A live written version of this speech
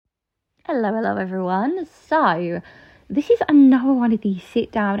Hello everyone. So this is another one of these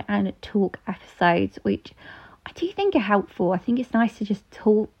sit down and talk episodes, which I do think are helpful. I think it's nice to just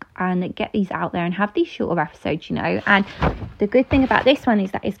talk and get these out there and have these shorter episodes, and the good thing about this one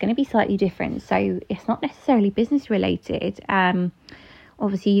is that it's going to be slightly different. So it's not necessarily business related.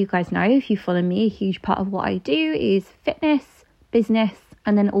 Obviously you guys know, if you follow me, a huge part of what I do is fitness, business,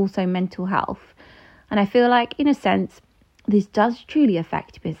 and then also mental health. And I feel like, in a sense, this does truly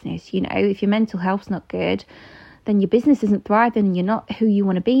affect business. If your mental health's not good, then your business isn't thriving and you're not who you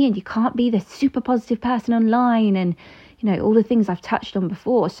want to be, and you can't be the super positive person online and, all the things I've touched on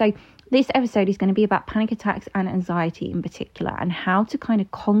before. So this episode is going to be about panic attacks and anxiety in particular, and how to kind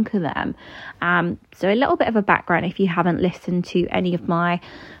of conquer them. So a little bit of a background if you haven't listened to any of my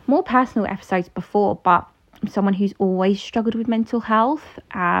more personal episodes before, but I'm someone who's always struggled with mental health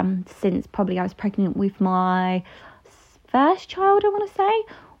since probably I was pregnant with my first child, I want to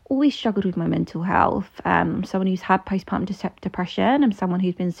say. Always struggled with my mental health. I'm someone who's had postpartum depression. I'm someone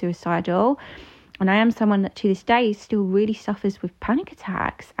who's been suicidal. And I am someone that to this day still really suffers with panic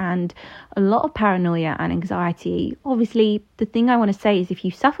attacks and a lot of paranoia and anxiety. Obviously, the thing I want to say is, if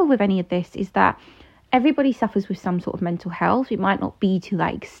you suffer with any of this, is that everybody suffers with some sort of mental health. It might not be to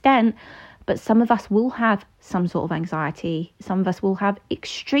that extent, but some of us will have some sort of anxiety. Some of us will have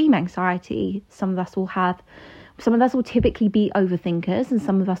extreme anxiety. Some of us will typically be overthinkers, and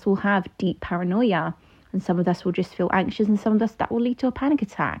some of us will have deep paranoia, and some of us will just feel anxious, and some of us that will lead to a panic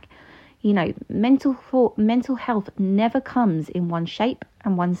attack. Mental health never comes in one shape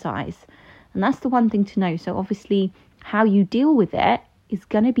and one size. And that's the one thing to know. So obviously how you deal with it is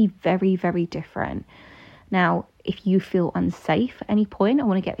going to be very, very different. Now, if you feel unsafe at any point, I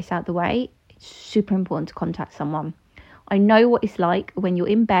want to get this out of the way. It's super important to contact someone. I know what it's like when you're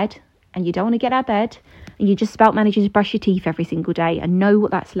in bed and you don't want to get out of bed and you're just about managing to brush your teeth every single day. I know what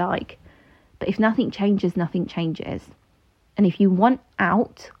that's like. But if nothing changes, nothing changes. And if you want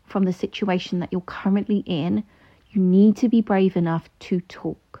out from the situation that you're currently in, you need to be brave enough to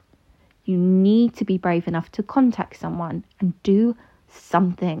talk. You need to be brave enough to contact someone and do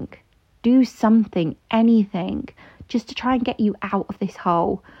something. Do something, anything, just to try and get you out of this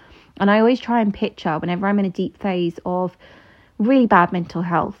hole. And I always try and picture, whenever I'm in a deep phase of really bad mental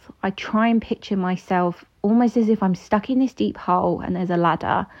health, I try and picture myself almost as if I'm stuck in this deep hole and there's a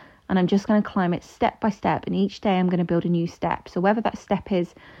ladder, and I'm just going to climb it step by step, and each day I'm going to build a new step. So whether that step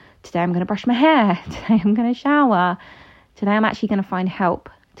is, today I'm going to brush my hair, today I'm going to shower, today I'm actually going to find help,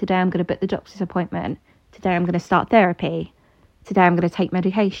 today I'm going to book the doctor's appointment, today I'm going to start therapy, today I'm going to take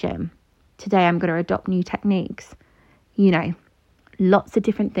medication, today I'm going to adopt new techniques. Lots of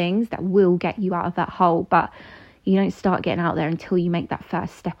different things that will get you out of that hole, but you don't start getting out there until you make that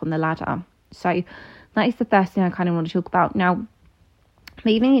first step on the ladder. So that is the first thing I kind of want to talk about. Now,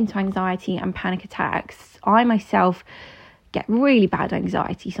 moving into anxiety and panic attacks, I myself get really bad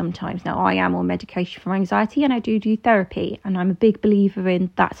anxiety sometimes. Now, I am on medication for anxiety and I do therapy, and I'm a big believer in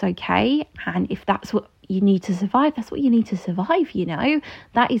that's okay. And if that's what you need to survive, that's what you need to survive,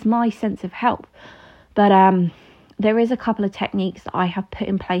 That is my sense of help. But there is a couple of techniques that I have put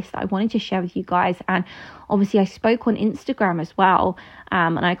in place that I wanted to share with you guys. And obviously I spoke on Instagram as well.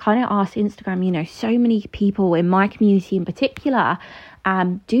 And I kind of asked Instagram, so many people in my community in particular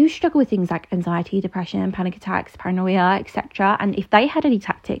do struggle with things like anxiety, depression, panic attacks, paranoia, etc. And if they had any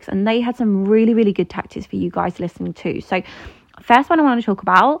tactics, and they had some really, really good tactics for you guys listening to. So first one I want to talk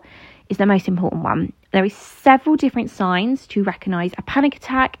about is the most important one. There is several different signs to recognise a panic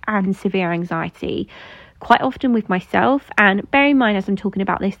attack and severe anxiety. Quite often with myself, and bear in mind as I'm talking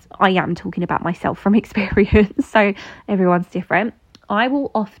about this, I am talking about myself from experience, so everyone's different. I will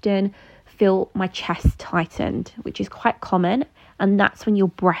often feel my chest tightened, which is quite common, and that's when your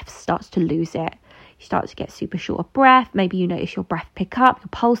breath starts to lose it. You start to get super short of breath. Maybe you notice your breath pick up, your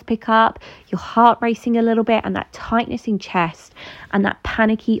pulse pick up, your heart racing a little bit, and that tightness in chest and that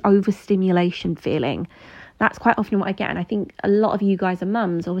panicky overstimulation feeling. That's quite often what I get. And I think a lot of you guys are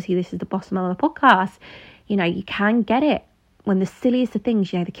mums. Obviously, this is the Boss Mama podcast. You can get it when the silliest of things,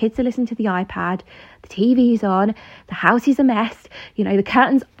 the kids are listening to the iPad, the TV's on, the house is a mess, the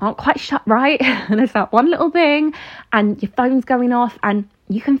curtains aren't quite shut right, and there's that one little thing, and your phone's going off, and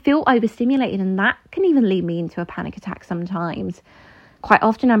you can feel overstimulated, and that can even lead me into a panic attack sometimes. Quite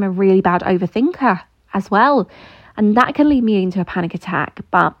often I'm a really bad overthinker as well, and that can lead me into a panic attack.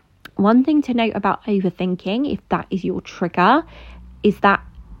 But one thing to note about overthinking, if that is your trigger, is that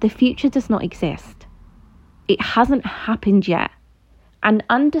the future does not exist. It hasn't happened yet. And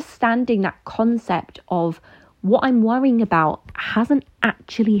understanding that concept of what I'm worrying about hasn't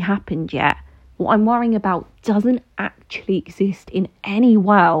actually happened yet. What I'm worrying about doesn't actually exist in any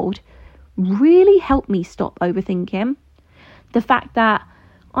world really helped me stop overthinking. The fact that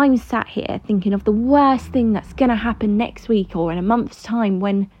I'm sat here thinking of the worst thing that's going to happen next week or in a month's time,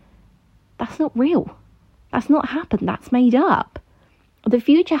 when that's not real. That's not happened. That's made up. The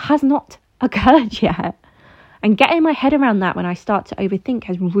future has not occurred yet. And getting my head around that when I start to overthink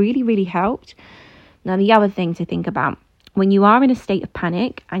has really, really helped. Now, the other thing to think about, when you are in a state of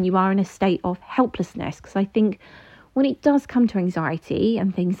panic and you are in a state of helplessness, because I think when it does come to anxiety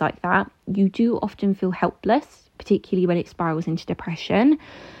and things like that, you do often feel helpless, particularly when it spirals into depression.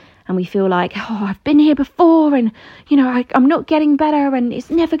 And we feel like, oh, I've been here before and, I'm not getting better and it's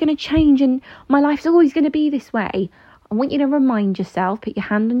never going to change and my life's always going to be this way. I want you to remind yourself, put your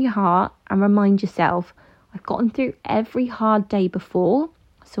hand on your heart and remind yourself, I've gotten through every hard day before,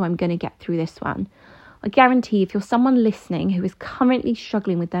 so I'm going to get through this one. I guarantee if you're someone listening who is currently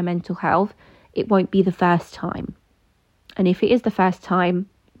struggling with their mental health, it won't be the first time. And if it is the first time,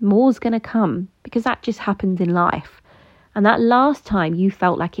 more's going to come, because that just happens in life. And that last time you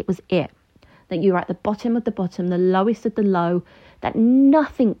felt like it was it, that you were at the bottom of the bottom, the lowest of the low, that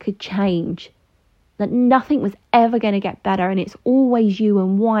nothing could change, that nothing was ever going to get better, and it's always you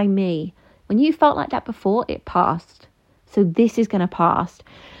and why me. When you felt like that before, it passed. So this is going to pass.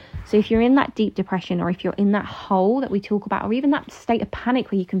 So if you're in that deep depression, or if you're in that hole that we talk about, or even that state of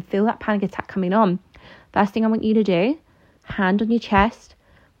panic where you can feel that panic attack coming on, first thing I want you to do, hand on your chest,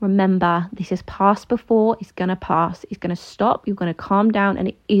 remember this has passed before, it's going to pass, it's going to stop, you're going to calm down, and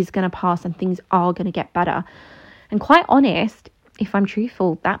it is going to pass, and things are going to get better. And quite honest, if I'm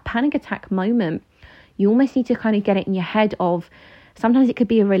truthful, that panic attack moment, you almost need to kind of get it in your head of, sometimes it could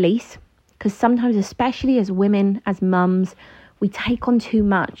be a release, because sometimes, especially as women, as mums, we take on too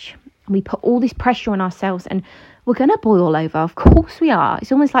much and we put all this pressure on ourselves and we're going to boil over. Of course we are.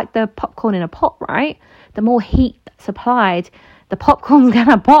 It's almost like the popcorn in a pot, right? The more heat that's applied, the popcorn's going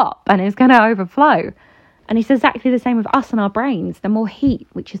to pop and it's going to overflow. And it's exactly the same with us and our brains. The more heat,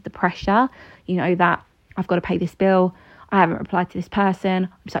 which is the pressure, that I've got to pay this bill, I haven't replied to this person,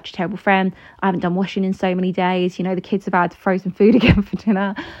 I'm such a terrible friend, I haven't done washing in so many days, the kids have had frozen food again for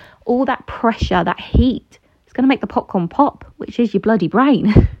dinner. All that pressure, that heat, it's going to make the popcorn pop, which is your bloody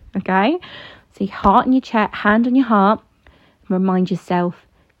brain, okay? So your heart in your chest, hand on your heart, remind yourself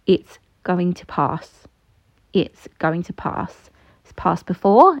it's going to pass. It's going to pass. It's passed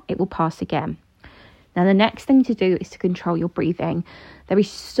before, it will pass again. Now, the next thing to do is to control your breathing. There is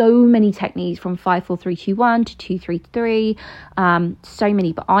so many techniques from 5, 4, 3, 2, 1 to 2, 3, 3. So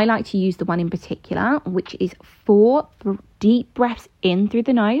many, but I like to use the one in particular, which is 4 deep breaths in through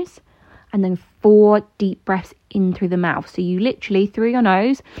the nose and then 4 deep breaths in through the mouth. So you literally, through your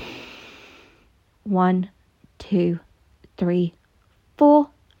nose, 1, 2, 3, 4,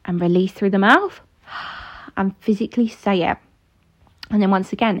 and release through the mouth and physically say it. And then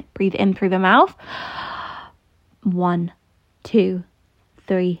once again, breathe in through the mouth. 1, 2,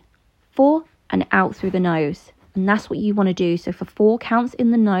 3, 4, and out through the nose. And that's what you want to do. So for 4 counts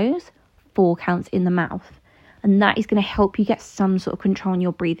in the nose, 4 counts in the mouth. And that is going to help you get some sort of control on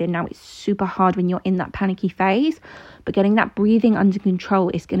your breathing. Now, it's super hard when you're in that panicky phase, but getting that breathing under control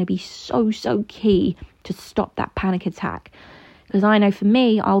is going to be so, so key to stop that panic attack. Because I know for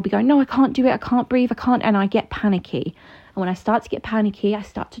me, I'll be going, no, I can't do it. I can't breathe. I can't. And I get panicky. And when I start to get panicky, I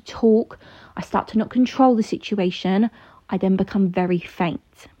start to talk. I start to not control the situation. I then become very faint.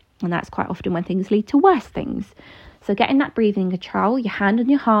 And that's quite often when things lead to worse things. So getting that breathing control, your hand on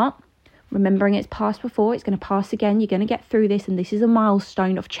your heart, remembering it's passed before, it's going to pass again. You're going to get through this. And this is a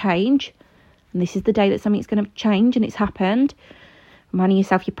milestone of change. And this is the day that something's going to change and it's happened. Reminding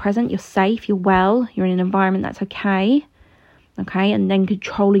yourself you're present, you're safe, you're well, you're in an environment that's okay. Okay, and then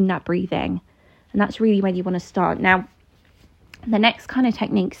controlling that breathing. And that's really where you want to start. Now, the next kind of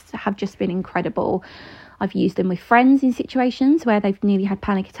techniques have just been incredible. I've used them with friends in situations where they've nearly had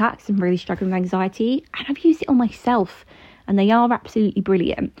panic attacks and really struggling with anxiety. And I've used it on myself. And they are absolutely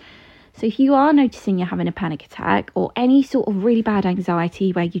brilliant. So if you are noticing you're having a panic attack or any sort of really bad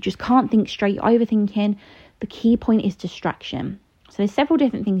anxiety where you just can't think straight, you're overthinking, the key point is distraction. So there's several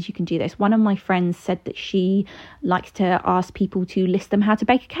different things you can do this. One of my friends said that she likes to ask people to list them how to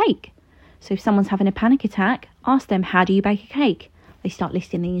bake a cake. So if someone's having a panic attack, ask them, how do you bake a cake? They start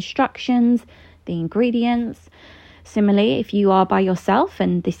listing the instructions, the ingredients. Similarly, if you are by yourself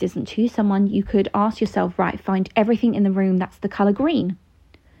and this isn't to someone, you could ask yourself, right, find everything in the room that's the colour green.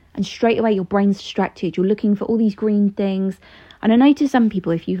 And straight away your brain's distracted. You're looking for all these green things. And I know to some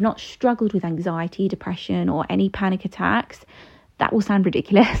people, if you've not struggled with anxiety, depression or any panic attacks, that will sound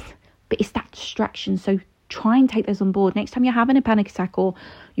ridiculous, but it's that distraction. So try and take those on board. Next time you're having a panic attack or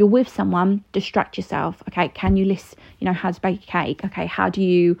you're with someone, distract yourself. Okay, can you list, how to bake a cake? Okay, how do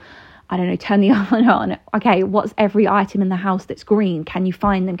you I don't know, turn the oven on. Okay, what's every item in the house that's green? Can you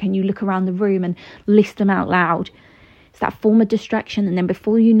find them? Can you look around the room and list them out loud? It's that form of distraction. And then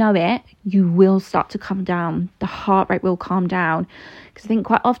before you know it, you will start to come down. The heart rate will calm down. Because I think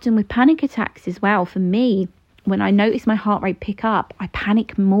quite often with panic attacks as well, for me, when I notice my heart rate pick up, I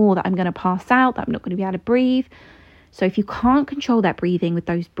panic more that I'm going to pass out, that I'm not going to be able to breathe. So if you can't control that breathing with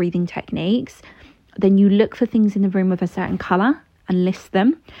those breathing techniques, then you look for things in the room of a certain colour and list them.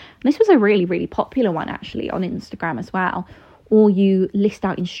 And this was a really, really popular one actually on Instagram as well. Or you list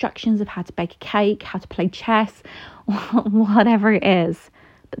out instructions of how to bake a cake, how to play chess, or whatever it is.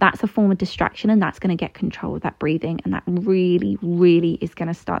 But that's a form of distraction, and that's going to get control of that breathing, and that really, really is going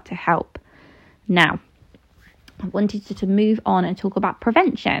to start to help. Now, I wanted to move on and talk about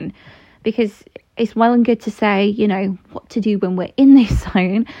prevention, because it's well and good to say, you know, what to do when we're in this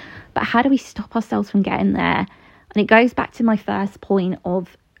zone, but how do we stop ourselves from getting there? And it goes back to my first point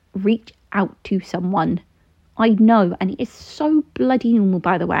of reach out to someone. I know, and it's so bloody normal,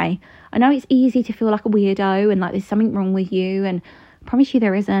 by the way. I know it's easy to feel like a weirdo and like there's something wrong with you, and I promise you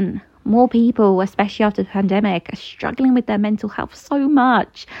there isn't. More people, especially after the pandemic, are struggling with their mental health so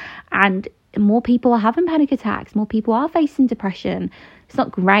much, and more people are having panic attacks. More people are facing depression. It's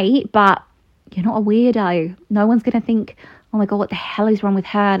not great, but you're not a weirdo. No one's going to think, oh my God, what the hell is wrong with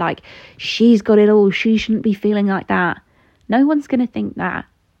her? Like, she's got it all. She shouldn't be feeling like that. No one's going to think that.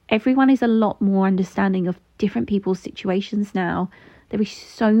 Everyone is a lot more understanding of different people's situations now. There is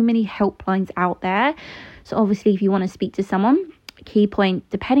so many helplines out there. So obviously, if you want to speak to someone, key point,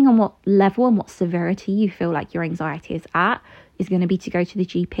 depending on what level and what severity you feel like your anxiety is at, is going to be to go to the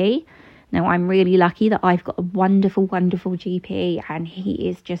GP. Now, I'm really lucky that I've got a wonderful, wonderful GP, and he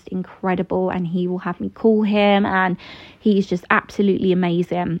is just incredible, and he will have me call him, and he's just absolutely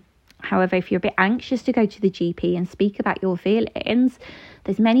amazing. However, if you're a bit anxious to go to the GP and speak about your feelings,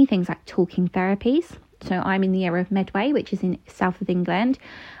 there's many things like talking therapies. So I'm in the area of Medway, which is in south of England,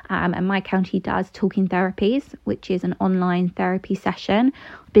 and my county does talking therapies, which is an online therapy session.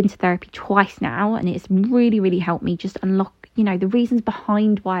 I've been to therapy twice now, and it's really, really helped me just unlock, you know, the reasons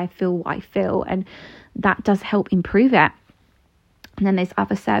behind why I feel what I feel, and that does help improve it. And then there's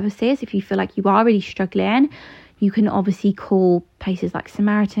other services. If you feel like you are really struggling, you can obviously call places like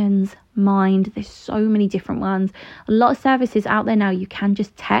Samaritans, Mind. There's so many different ones. A lot of services out there now you can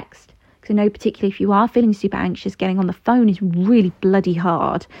just text. Because I know particularly if you are feeling super anxious, getting on the phone is really bloody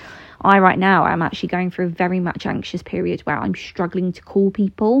hard. I right now am actually going through a very much anxious period where I'm struggling to call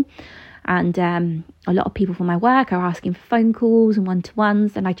people. And a lot of people from my work are asking for phone calls and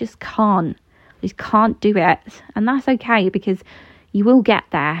one-to-ones, and I just can't do it. And that's okay, because you will get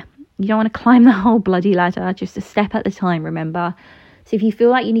there. You don't want to climb the whole bloody ladder, just a step at a time, remember? So if you feel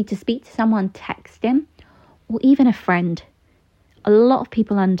like you need to speak to someone, text him, or even a friend. A lot of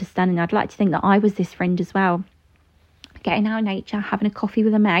people understanding. I'd like to think that I was this friend as well. Getting out in nature, having a coffee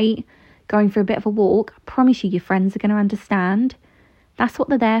with a mate, going for a bit of a walk. I promise you, your friends are going to understand. That's what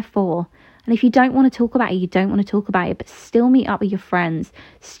they're there for. And if you don't want to talk about it, you don't want to talk about it, but still meet up with your friends.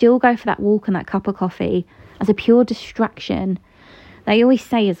 Still go for that walk and that cup of coffee as a pure distraction. They always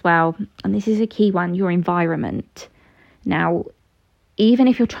say as well, and this is a key one, your environment. Now, even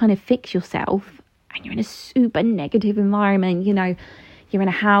if you're trying to fix yourself and you're in a super negative environment, you know, you're in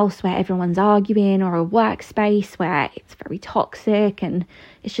a house where everyone's arguing, or a workspace where it's very toxic and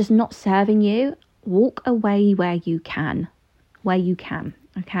it's just not serving you, walk away where you can.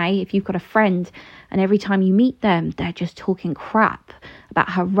 Okay, if you've got a friend and every time you meet them they're just talking crap about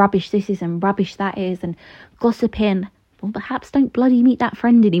how rubbish this is and rubbish that is and gossiping, well, perhaps don't bloody meet that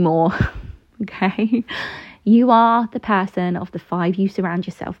friend anymore. Okay, you are the person of the 5 you surround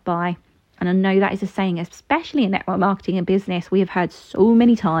yourself by. And I know that is a saying, especially in network marketing and business, we have heard so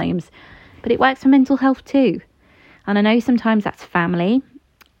many times, but it works for mental health too. And I know sometimes that's family.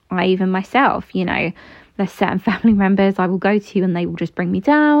 I even myself, you know, there's certain family members I will go to and they will just bring me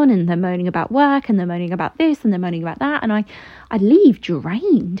down, and they're moaning about work, and they're moaning about this, and they're moaning about that. And I leave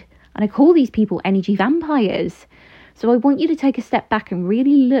drained, and I call these people energy vampires. So I want you to take a step back and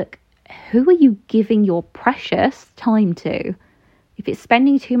really look, who are you giving your precious time to? If it's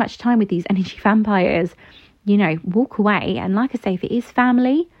spending too much time with these energy vampires, you know, walk away. And like I say, if it is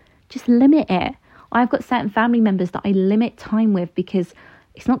family, just limit it. I've got certain family members that I limit time with because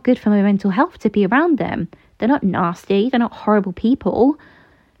it's not good for my mental health to be around them. They're not nasty, they're not horrible people,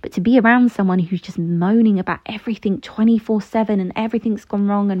 but to be around someone who's just moaning about everything 24/7 and everything's gone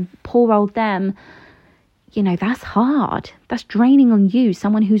wrong and poor old them, you know, that's hard. That's draining on you,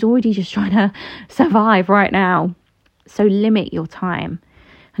 someone who's already just trying to survive right now. So limit your time.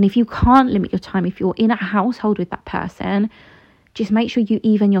 And if you can't limit your time, if you're in a household with that person, just make sure you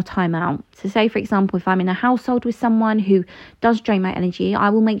even your time out. So say, for example, if I'm in a household with someone who does drain my energy, I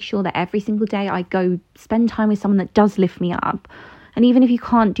will make sure that every single day I go spend time with someone that does lift me up. And even if you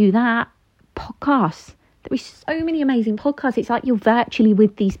can't do that, podcasts. There are so many amazing podcasts. It's like you're virtually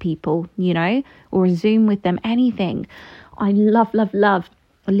with these people, or a Zoom with them, anything. I love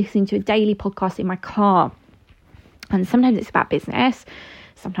listening to a daily podcast in my car. And sometimes it's about business.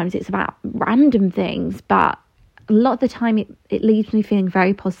 Sometimes it's about random things. But a lot of the time it leaves me feeling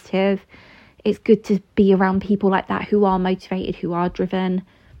very positive. It's good to be around people like that who are motivated, who are driven,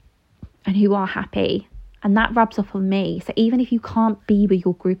 and who are happy. And that rubs off on me. So even if you can't be with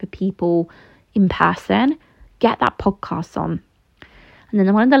your group of people in person, get that podcast on. And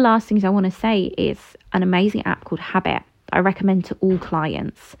then one of the last things I want to say is an amazing app called Habit. I recommend to all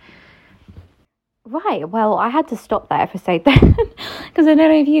clients. Right, well, I had to stop that episode then because I don't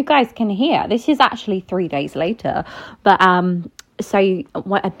know if you guys can hear. This is actually 3 days later. But so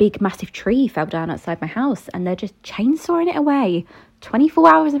a big massive tree fell down outside my house and they're just chainsawing it away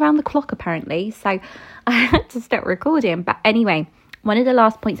 24 hours around the clock apparently. So I had to stop recording. But anyway, one of the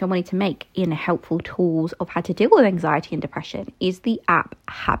last points I wanted to make in helpful tools of how to deal with anxiety and depression is the app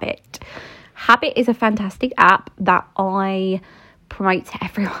Habit. Habit is a fantastic app that I promote to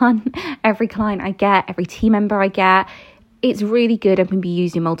everyone, every client I get, every team member I get. It's really good and can be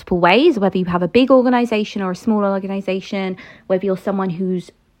used in multiple ways, whether you have a big organisation or a small organisation, whether you're someone who's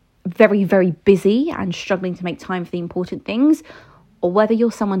very, very busy and struggling to make time for the important things, or whether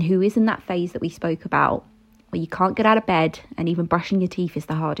you're someone who is in that phase that we spoke about, where you can't get out of bed and even brushing your teeth is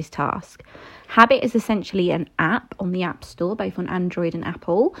the hardest task. Habit is essentially an app on the App Store, both on Android and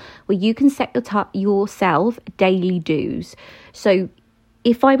Apple, where you can set yourself daily do's. So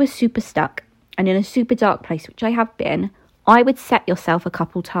if I was super stuck and in a super dark place, which I have been, I would set yourself a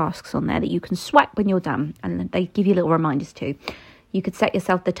couple tasks on there that you can swipe when you're done, and they give you little reminders too. You could set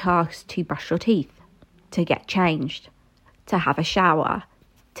yourself the tasks to brush your teeth, to get changed, to have a shower,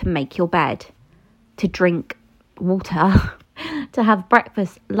 to make your bed, to drink water, to have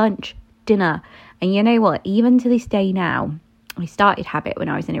breakfast, lunch, dinner. And you know what, even to this day now, I started Habit when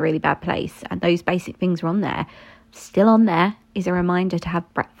I was in a really bad place and those basic things were on there. Still on there is a reminder to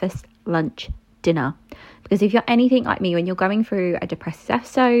have breakfast, lunch, dinner. Because if you're anything like me, when you're going through a depressive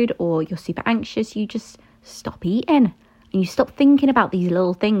episode or you're super anxious, you just stop eating and you stop thinking about these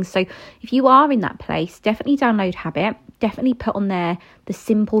little things. So if you are in that place, definitely download Habit. Definitely put on there the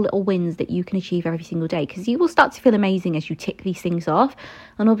simple little wins that you can achieve every single day, because you will start to feel amazing as you tick these things off.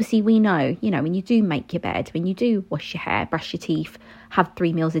 And obviously we know, when you do make your bed, when you do wash your hair, brush your teeth, have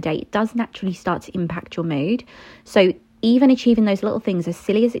 3 meals a day, it does naturally start to impact your mood. So even achieving those little things, as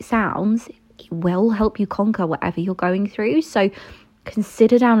silly as it sounds, it will help you conquer whatever you're going through. So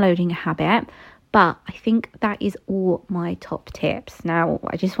consider downloading a Habit. But I think that is all my top tips. Now,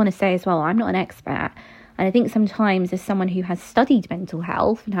 I just want to say as well, I'm not an expert. And I think sometimes as someone who has studied mental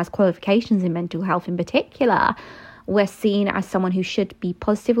health and has qualifications in mental health in particular, we're seen as someone who should be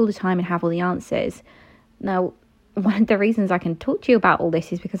positive all the time and have all the answers. Now, one of the reasons I can talk to you about all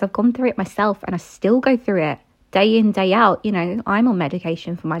this is because I've gone through it myself and I still go through it day in, day out. I'm on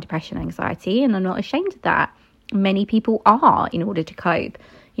medication for my depression and anxiety and I'm not ashamed of that. Many people are in order to cope.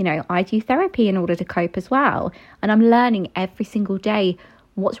 I do therapy in order to cope as well. And I'm learning every single day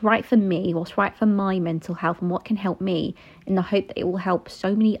what's right for me, what's right for my mental health and what can help me, in the hope that it will help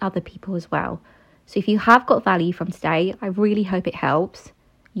so many other people as well. So if you have got value from today, I really hope it helps.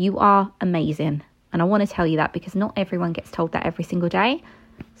 You are amazing. And I want to tell you that because not everyone gets told that every single day.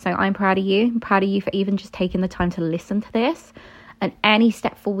 So I'm proud of you. I'm proud of you for even just taking the time to listen to this. And any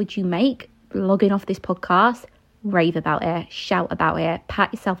step forward you make, logging off this podcast, rave about it, shout about it,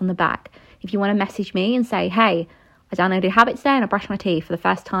 pat yourself on the back. If you want to message me and say, hey, I downloaded Habit today and I brushed my teeth for the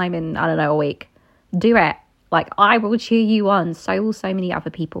first time in, a week, do it. I will cheer you on. So will so many other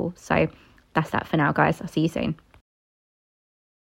people. So that's that for now, guys. I'll see you soon.